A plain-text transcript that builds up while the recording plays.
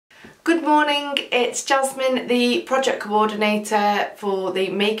Good morning, it's Jasmine, the project coordinator for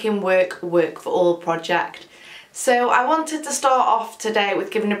the Making Work for All project. So I wanted to start off today with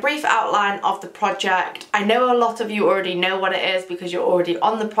giving a brief outline of the project. I know a lot of you already know what it is because you're already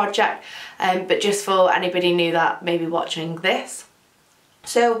on the project, but just for anybody new that may be watching this.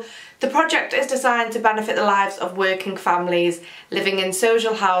 So the project is designed to benefit the lives of working families living in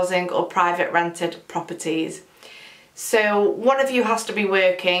social housing or private rented properties. So one of you has to be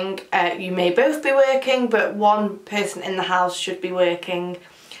working, you may both be working, but one person in the house should be working.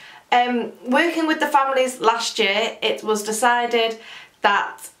 Working with the families last year, it was decided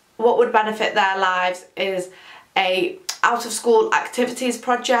that what would benefit their lives is a out of school activities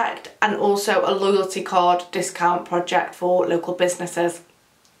project and also a loyalty card discount project for local businesses.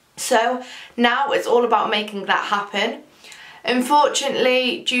 So now it's all about making that happen.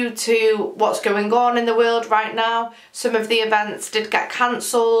 Unfortunately, due to what's going on in the world right now, some of the events did get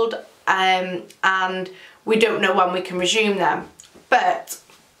cancelled and we don't know when we can resume them. But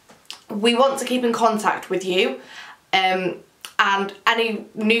we want to keep in contact with you and any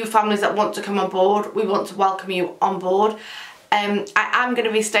new families that want to come on board, we want to welcome you on board. I am going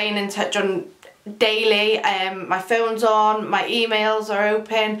to be staying in touch on daily. My phone's on, my emails are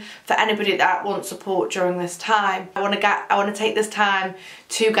open for anybody that wants support during this time. I want to take this time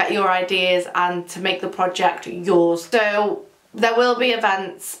to get your ideas and to make the project yours. So there will be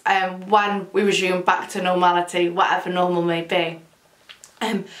events when we resume back to normality, whatever normal may be.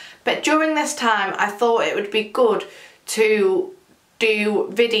 But during this time I thought it would be good to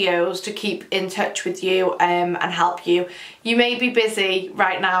do videos to keep in touch with you and help you. You may be busy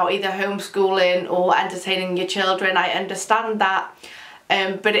right now either homeschooling or entertaining your children, I understand that,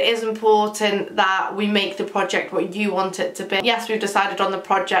 but it is important that we make the project what you want it to be. Yes, we've decided on the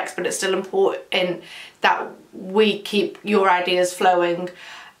projects, but it's still important that we keep your ideas flowing.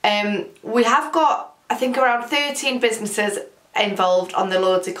 We have got, I think, around 13 businesses involved on the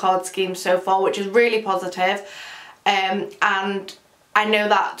loyalty card scheme so far, which is really positive. And I know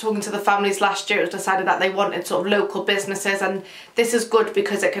that talking to the families last year, it was decided that they wanted sort of local businesses, and this is good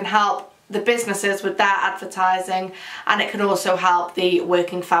because it can help the businesses with their advertising and it can also help the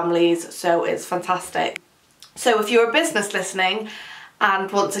working families, so it's fantastic. So if you're a business listening and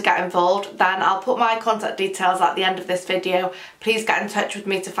want to get involved, then I'll put my contact details at the end of this video. Please get in touch with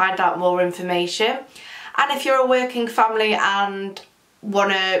me to find out more information. And if you're a working family and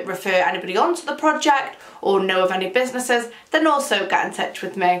want to refer anybody onto the project or know of any businesses, then also get in touch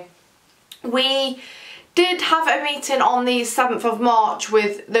with me. We did have a meeting on the 7th of March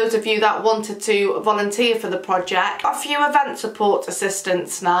with those of you that wanted to volunteer for the project. A few event support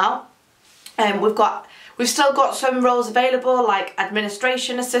assistants now. We've still got some roles available like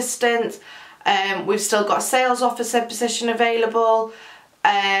administration assistant. We've still got a sales officer position available.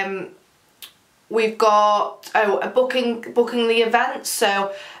 We've got booking the events,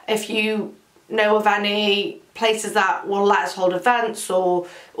 so if you know of any places that will let us hold events or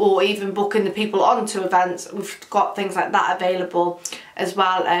even booking the people onto events, we've got things like that available as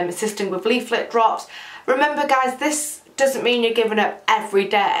well, assisting with leaflet drops. Remember guys, this doesn't mean you're giving up every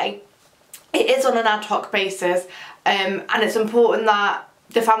day. It is on an ad hoc basis, and it's important that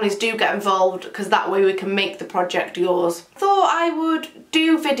the families do get involved because that way we can make the project yours. Thought I would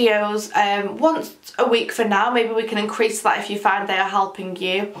do videos once a week for now. Maybe we can increase that if you find they are helping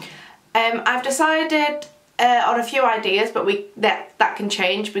you. I've decided on a few ideas, but that can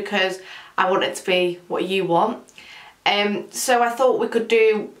change because I want it to be what you want. So I thought we could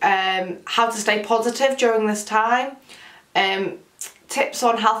do how to stay positive during this time, tips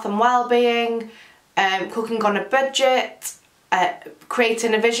on health and well-being, cooking on a budget,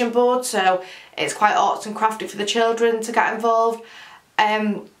 creating a vision board, so it's quite arts and crafty for the children to get involved.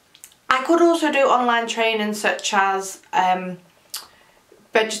 I could also do online training such as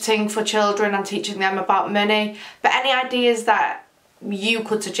budgeting for children and teaching them about money, but any ideas that you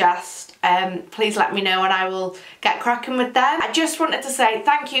could suggest, please let me know and I will get cracking with them. I just wanted to say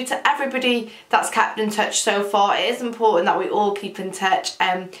thank you to everybody that's kept in touch so far. It is important that we all keep in touch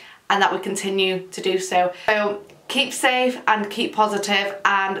and that we continue to do so. So keep safe and keep positive,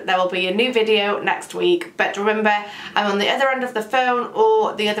 and there will be a new video next week. But remember, I'm on the other end of the phone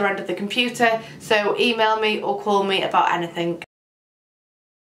or the other end of the computer, so email me or call me about anything.